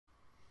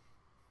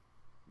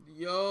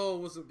Yo,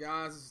 what's up,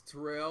 guys? This is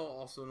Terrell,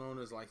 also known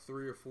as like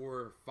 3 or 4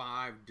 or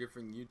 5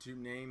 different YouTube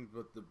names,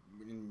 but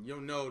you'll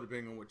know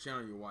depending on what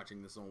channel you're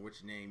watching this on,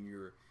 which name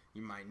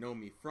you might know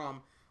me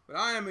from. But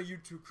I am a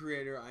YouTube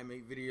creator. I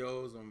make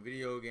videos on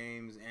video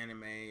games,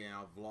 anime, and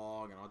I'll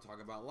vlog and I'll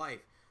talk about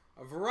life,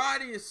 a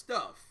variety of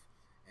stuff.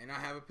 And I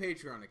have a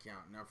Patreon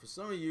account. Now, for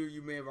some of you,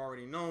 you may have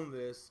already known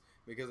this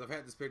because I've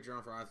had this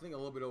Patreon for I think a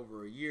little bit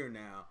over a year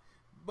now.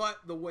 But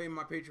the way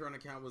my Patreon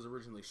account was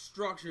originally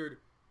structured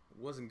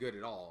wasn't good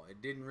at all.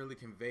 It didn't really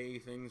convey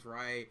things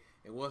right.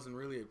 It wasn't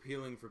really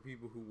appealing for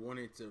people who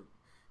wanted to,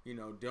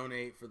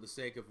 donate for the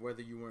sake of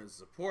whether you wanted to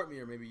support me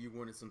or maybe you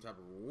wanted some type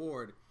of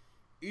reward.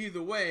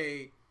 Either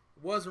way,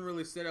 it wasn't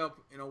really set up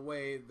in a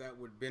way that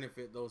would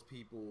benefit those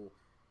people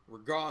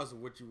regardless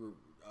of what you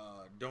were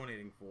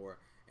donating for.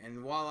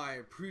 And while I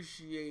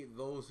appreciate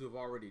those who have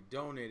already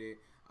donated,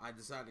 I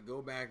decided to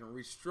go back and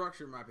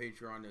restructure my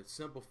Patreon to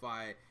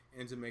simplify it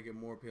and to make it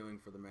more appealing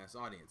for the mass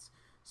audience.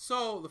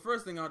 So the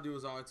first thing I'll do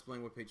is I'll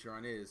explain what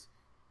Patreon is.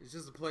 It's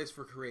just a place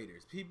for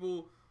creators,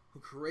 people who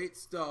create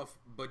stuff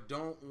but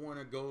don't want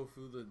to go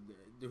through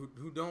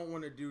who don't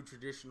want to do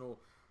traditional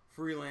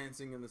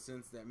freelancing, in the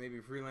sense that maybe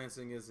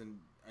freelancing isn't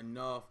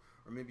enough,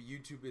 or maybe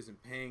YouTube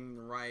isn't paying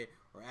right,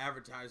 or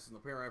advertisers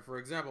don't pay right. For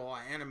example, a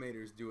lot of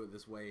animators do it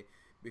this way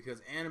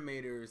because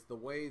animators, the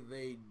way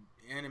they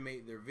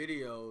animate their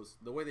videos,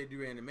 the way they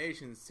do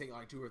animations take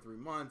like 2 or 3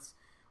 months,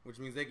 which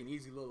means they can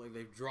easily look like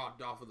they've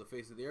dropped off of the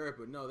face of the earth.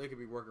 But no, they could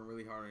be working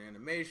really hard on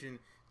animation.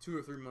 2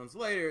 or 3 months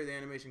later, the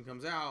animation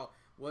comes out.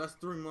 Well, that's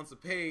 3 months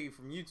of pay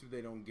from YouTube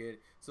they don't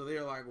get. So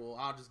they're like, well,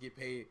 I'll just get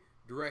paid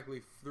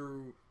directly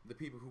through the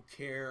people who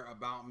care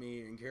about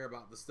me and care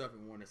about the stuff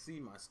and want to see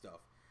my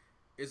stuff.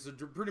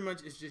 Pretty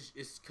much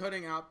it's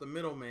cutting out the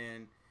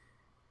middleman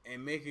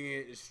and making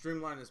it as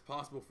streamlined as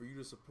possible for you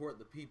to support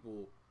the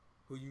people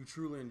who you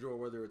truly enjoy,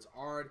 whether it's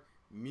art,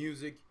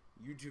 music,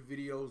 YouTube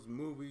videos,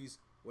 movies,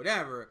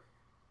 whatever.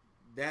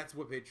 That's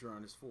what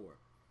Patreon is for.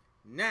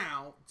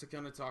 Now, to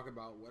kind of talk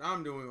about what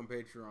I'm doing on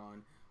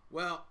Patreon,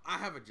 well, I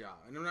have a job,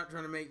 and I'm not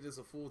trying to make this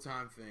a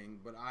full-time thing,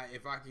 but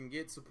if I can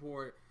get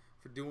support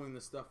for doing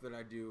the stuff that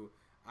I do,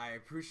 I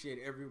appreciate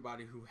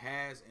everybody who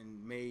has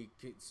and may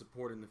get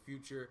support in the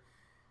future.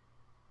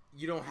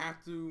 You don't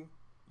have to,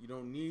 you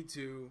don't need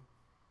to,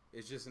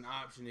 it's just an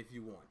option if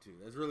you want to.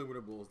 That's really what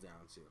it boils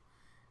down to.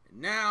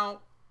 And now,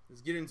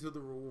 let's get into the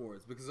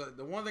rewards, because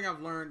the one thing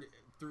I've learned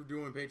through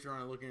doing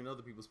Patreon and looking at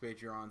other people's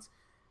Patreons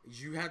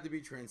is you have to be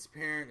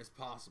transparent as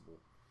possible.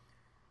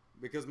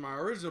 Because my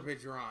original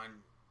Patreon,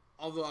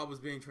 although I was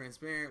being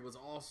transparent, was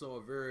also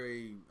a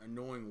very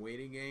annoying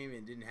waiting game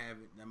and didn't have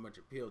that much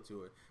appeal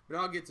to it. But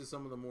I'll get to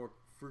some of the more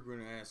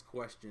frequent asked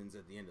questions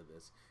at the end of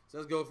this. So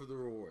let's go through the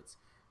rewards.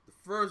 The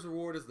first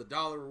reward is the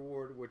 $1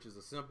 reward, which is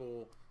a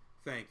simple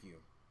thank you.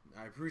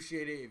 I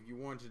appreciate it. If you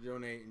want to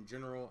donate in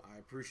general, I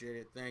appreciate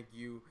it. Thank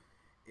you.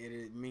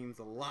 It means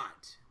a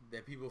lot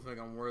that people think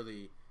I'm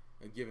worthy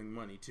of giving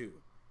money to.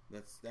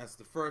 That's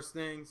the first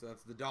thing. So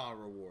that's the $1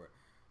 reward.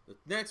 The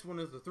next one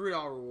is the $3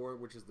 reward,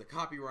 which is the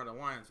Copyright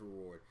Alliance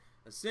reward.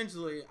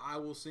 Essentially, I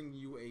will send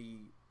you a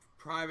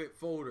private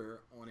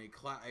folder on a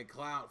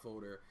cloud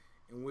folder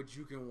in which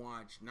you can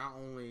watch not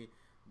only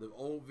the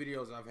old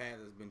videos I've had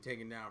that's been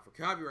taken down for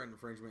copyright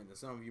infringement that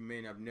some of you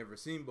may have never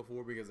seen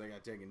before because they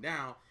got taken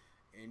down,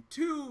 and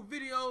 2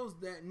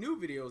 new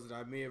videos that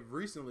I may have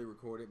recently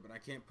recorded but I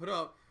can't put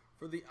up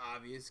for the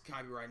obvious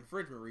copyright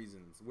infringement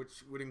reasons,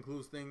 which would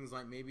include things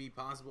like maybe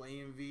possible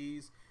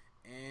AMVs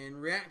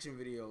and reaction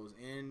videos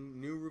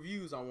and new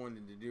reviews I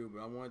wanted to do,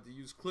 but I wanted to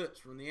use clips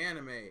from the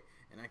anime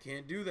and I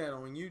can't do that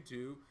on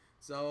YouTube.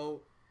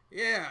 So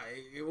yeah,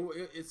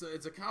 it's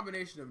a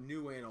combination of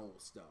new and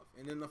old stuff.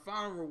 And then the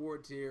final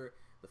reward tier,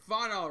 the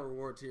 $5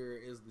 reward tier,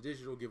 is the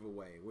digital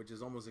giveaway, which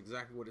is almost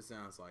exactly what it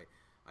sounds like.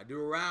 I do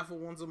a raffle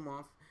once a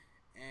month,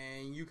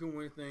 and you can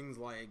win things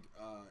like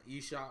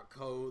eShop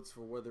codes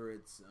for whether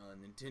it's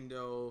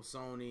Nintendo,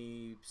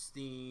 Sony,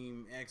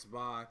 Steam,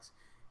 Xbox,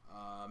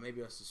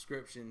 maybe a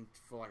subscription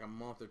for like a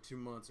month or 2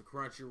 months of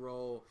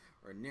Crunchyroll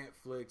or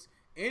Netflix.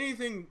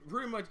 Anything,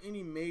 pretty much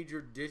any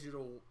major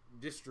digital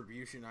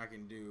distribution I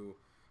can do,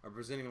 are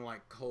presenting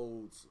like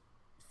codes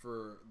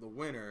for the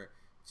winner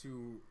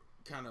to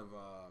kind of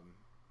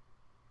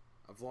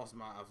I've lost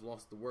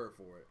the word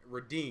for it.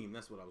 Redeem,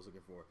 that's what I was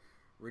looking for.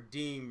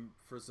 Redeem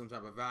for some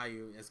type of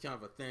value. It's kind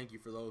of a thank you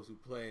for those who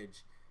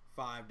pledge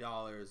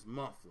 $5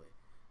 monthly.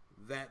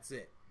 That's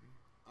it.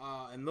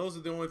 And those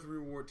are the only 3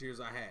 reward tiers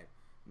I had.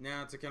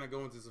 Now, to kind of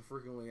go into some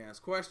frequently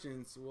asked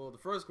questions, well, the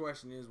first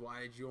question is,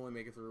 why did you only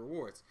make it 3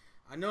 rewards?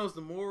 I noticed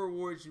the more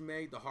rewards you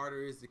make, the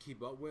harder it is to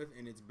keep up with,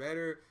 and it's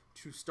better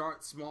to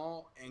start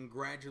small and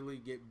gradually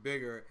get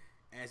bigger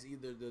as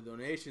either the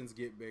donations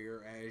get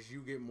bigger, as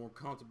you get more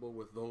comfortable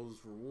with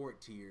those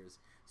reward tiers,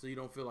 so you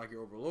don't feel like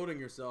you're overloading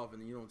yourself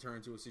and then you don't turn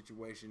into a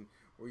situation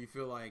where you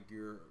feel like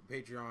your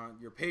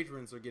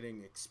patrons are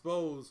getting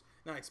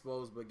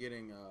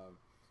getting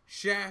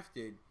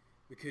shafted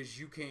because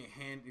you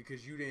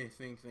didn't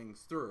think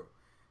things through.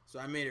 So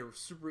I made it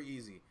super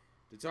easy.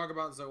 to talk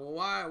about, so, well,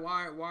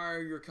 why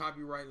are your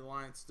copyright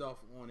aligned stuff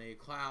on a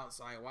cloud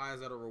site? Why is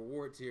that a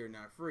reward tier,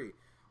 not free?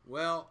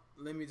 Well,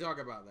 let me talk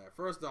about that.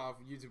 First off,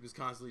 YouTube is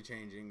constantly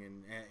changing,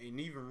 and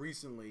even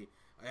recently,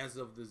 as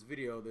of this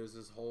video, there's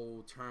this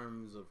whole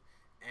terms of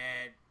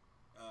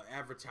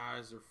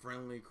advertiser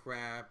friendly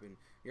crap, and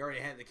you already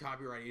had the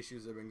copyright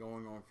issues that have been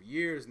going on for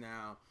years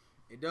now.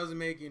 It doesn't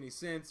make any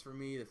sense for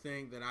me to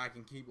think that I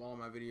can keep all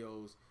my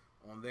videos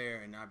on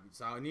there, and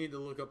so I need to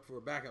look up for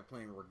a backup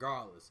plan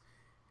regardless.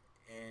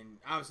 And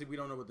obviously we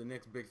don't know what the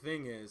next big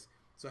thing is,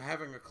 so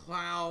having a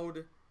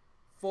cloud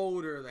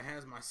folder that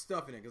has my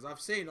stuff in it, because I've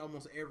saved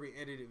almost every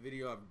edited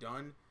video I've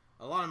done.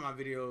 A lot of my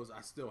videos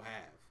I still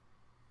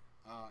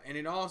have, and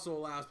it also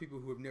allows people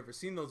who have never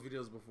seen those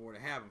videos before to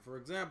have them. For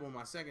example,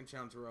 my second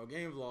channel, Terrell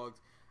Game Vlogs,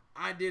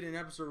 I did an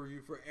episode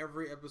review for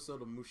every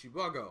episode of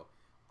Mushibugo.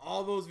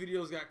 All those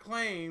videos got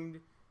claimed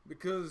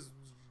because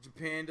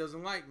Japan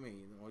doesn't like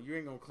me. Well, you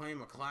ain't gonna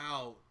claim a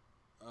cloud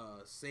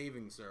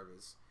saving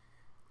service.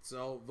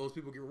 So those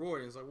people get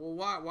rewarded. It's like, well,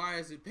 why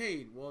is it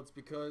paid? Well, it's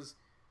because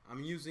I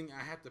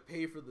have to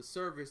pay for the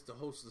service to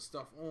host the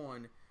stuff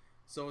on.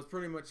 So it's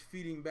pretty much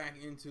feeding back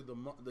into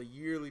the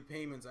yearly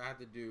payments I have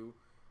to do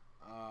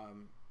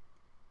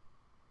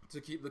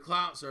to keep the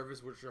cloud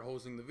service, which are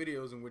hosting the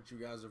videos in which you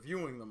guys are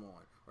viewing them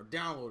on or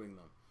downloading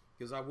them.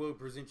 Because I will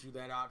present you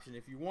that option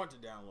if you want to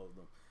download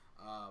them.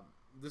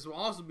 This will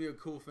also be a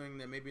cool thing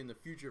that maybe in the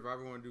future, if I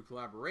ever want to do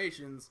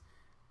collaborations,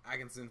 I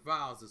can send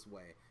files this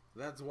way.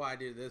 So that's why I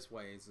did it this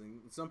way. So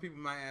some people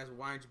might ask, well,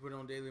 why didn't you put it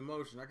on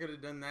Dailymotion? I could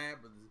have done that,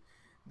 but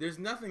there's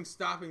nothing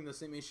stopping the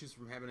same issues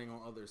from happening on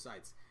other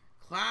sites.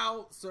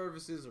 Cloud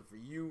services are for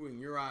you and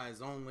your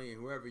eyes only,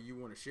 and whoever you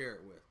want to share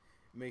it with.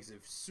 It makes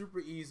it super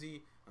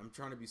easy. I'm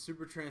trying to be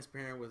super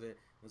transparent with it.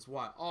 That's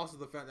why. Also,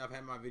 the fact that I've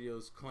had my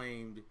videos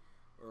claimed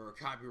or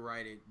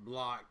copyrighted,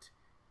 blocked,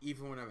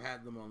 even when I've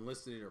had them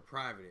unlisted or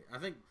privated. I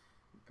think,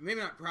 maybe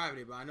not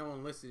privated, but I know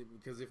unlisted,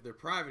 because if they're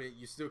privated,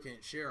 you still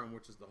can't share them,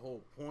 which is the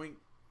whole point.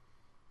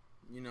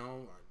 You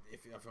know,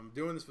 if I'm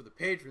doing this for the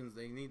patrons,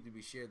 they need to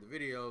be shared the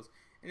videos,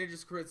 and it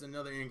just creates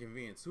another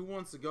inconvenience. Who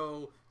wants to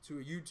go to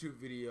a YouTube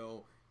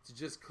video to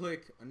just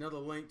click another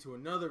link to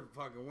another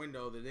fucking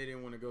window that they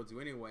didn't want to go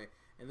to anyway?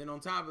 And then on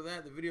top of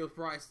that, the video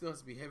probably still has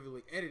to be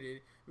heavily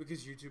edited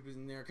because YouTube is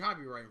in their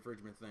copyright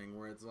infringement thing,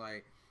 where it's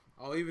like,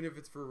 oh, even if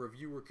it's for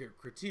review or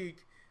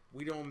critique,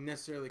 we don't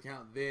necessarily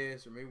count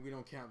this, or maybe we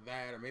don't count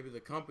that, or maybe the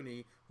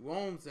company who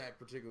owns that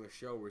particular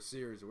show or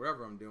series or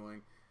whatever I'm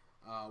doing,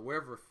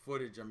 wherever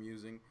footage I'm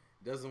using,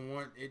 doesn't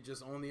want it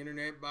just on the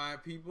internet by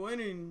people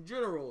and in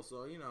general.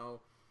 So, you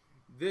know,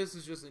 this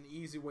is just an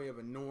easy way of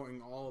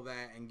ignoring all of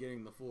that and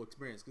getting the full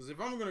experience. Because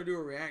if I'm going to do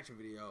a reaction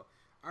video,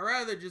 I'd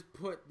rather just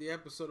put the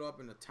episode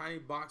up in a tiny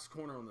box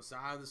corner on the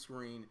side of the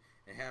screen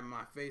and have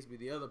my face be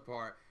the other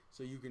part,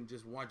 so you can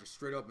just watch it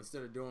straight up,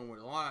 instead of doing what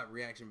a lot of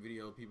reaction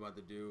video people have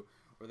to do,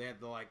 where they have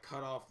to like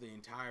cut off the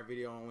entire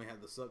video and only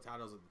have the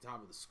subtitles at the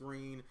top of the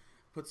screen,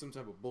 put some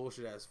type of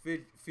bullshit ass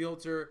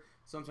filter.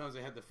 Sometimes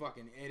they have to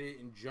fucking edit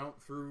and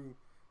jump through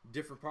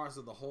different parts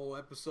of the whole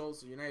episode,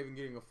 so you're not even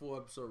getting a full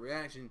episode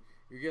reaction.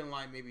 You're getting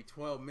like maybe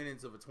 12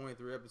 minutes of a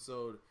 23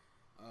 episode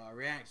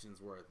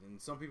reactions worth, and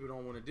some people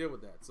don't want to deal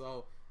with that.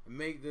 So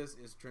make this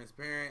as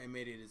transparent and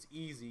made it as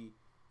easy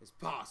as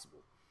possible.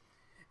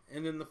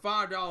 And then the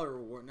 $5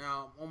 reward.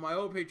 Now, on my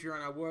old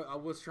Patreon, I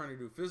was trying to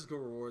do physical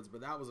rewards,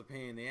 but that was a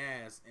pain in the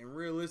ass. And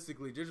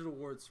realistically, digital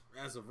rewards,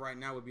 as of right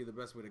now, would be the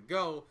best way to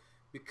go,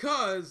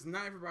 because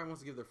not everybody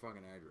wants to give their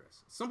fucking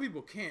address. Some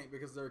people can't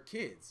because they're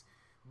kids.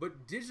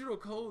 But digital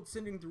code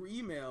sending through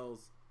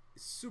emails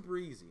is super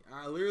easy.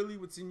 I literally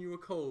would send you a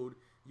code.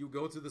 You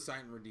go to the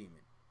site and redeem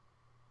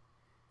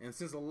it. And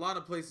since a lot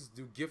of places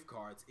do gift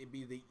cards, it'd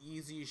be the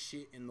easiest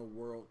shit in the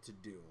world to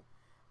do.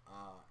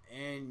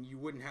 And you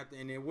wouldn't have to,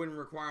 and it wouldn't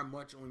require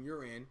much on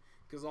your end,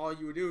 because all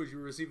you would do is you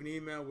would receive an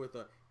email with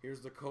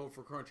here's the code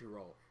for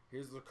Crunchyroll,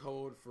 here's the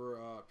code for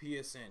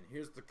PSN,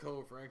 here's the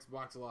code for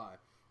Xbox Live,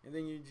 and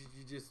then you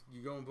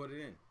go and put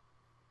it in.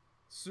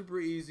 Super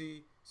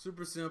easy,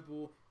 super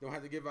simple. Don't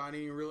have to give out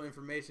any real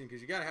information,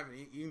 because you gotta have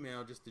an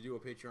email just to do a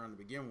Patreon to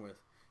begin with,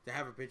 to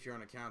have a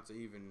Patreon account to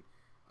even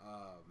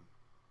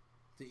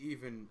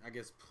I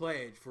guess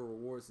pledge for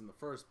rewards in the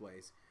first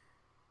place.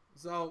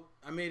 So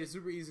I made it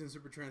super easy and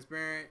super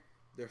transparent.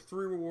 There are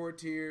 3 reward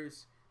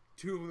tiers.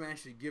 2 of them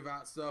actually give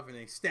out stuff, and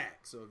they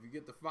stack. So if you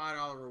get the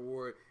 $5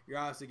 reward, you're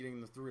obviously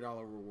getting the $3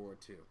 reward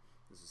too.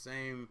 It's the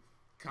same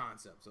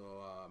concept. So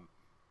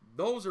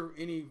those are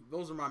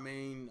my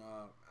main.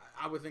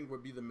 I would think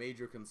would be the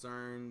major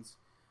concerns.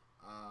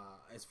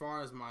 As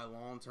far as my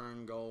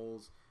long-term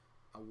goals,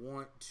 I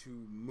want to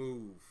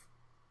move.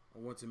 I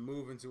want to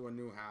move into a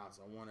new house.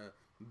 I want to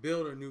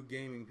build a new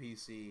gaming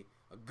PC.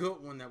 A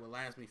good one that would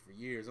last me for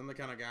years. I'm the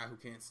kind of guy who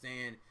can't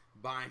stand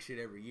buying shit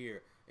every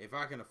year. If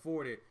I can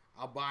afford it,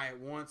 I'll buy it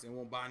once and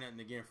won't buy nothing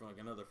again for like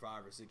another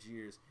 5 or 6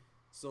 years.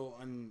 So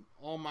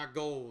all my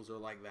goals are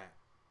like that.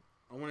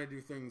 I want to do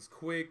things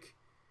quick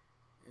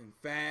and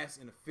fast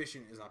and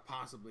efficient as I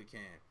possibly can.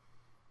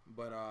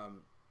 But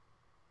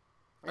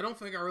I don't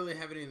think I really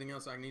have anything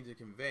else I need to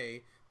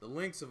convey. The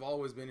links have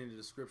always been in the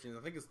description.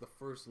 I think it's the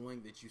first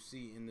link that you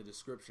see in the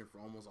description for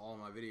almost all of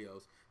my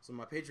videos. So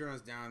my Patreon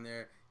is down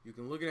there. You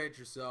can look at it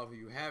yourself. If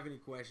you have any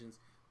questions,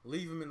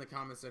 leave them in the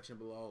comment section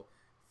below.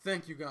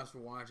 Thank you guys for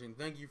watching.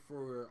 Thank you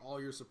for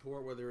all your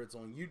support, whether it's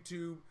on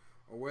YouTube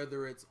or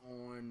whether it's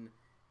on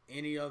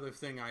any other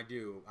thing I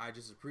do. I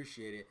just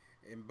appreciate it.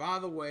 And by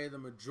the way, the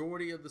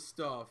majority of the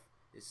stuff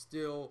is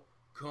still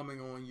coming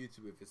on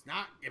YouTube. If it's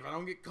not, if I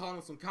don't get caught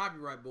on some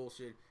copyright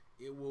bullshit,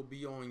 it will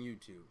be on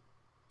YouTube.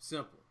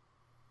 Simple.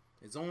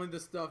 It's only the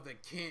stuff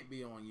that can't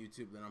be on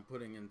YouTube that I'm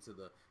putting into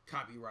the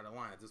Copyright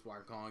Alliance. That's why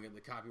I'm calling it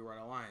the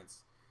Copyright Alliance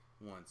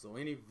one. So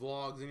any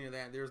vlogs, any of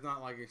that, there's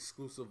not like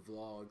exclusive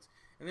vlogs.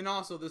 And then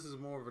also this is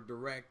more of a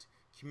direct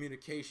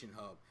communication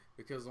hub,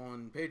 because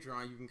on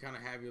Patreon you can kind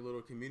of have your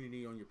little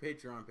community on your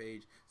Patreon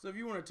page. So if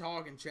you want to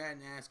talk and chat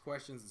and ask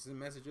questions and send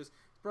messages,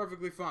 it's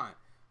perfectly fine.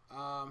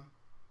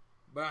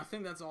 But I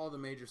think that's all the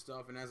major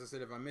stuff. And as I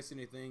said, if I miss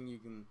anything, you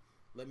can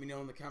let me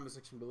know in the comment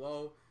section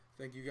below.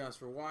 Thank you guys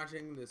for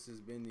watching. This has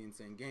been the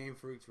Insane Game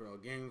Freak, Terrell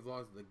Game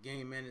Vlogs, the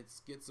Game Minute,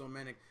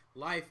 Schizomanic.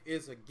 Life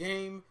is a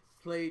game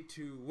played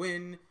to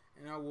win,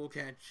 and I will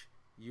catch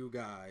you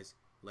guys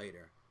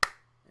later.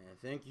 And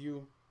thank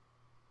you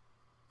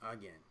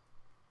again.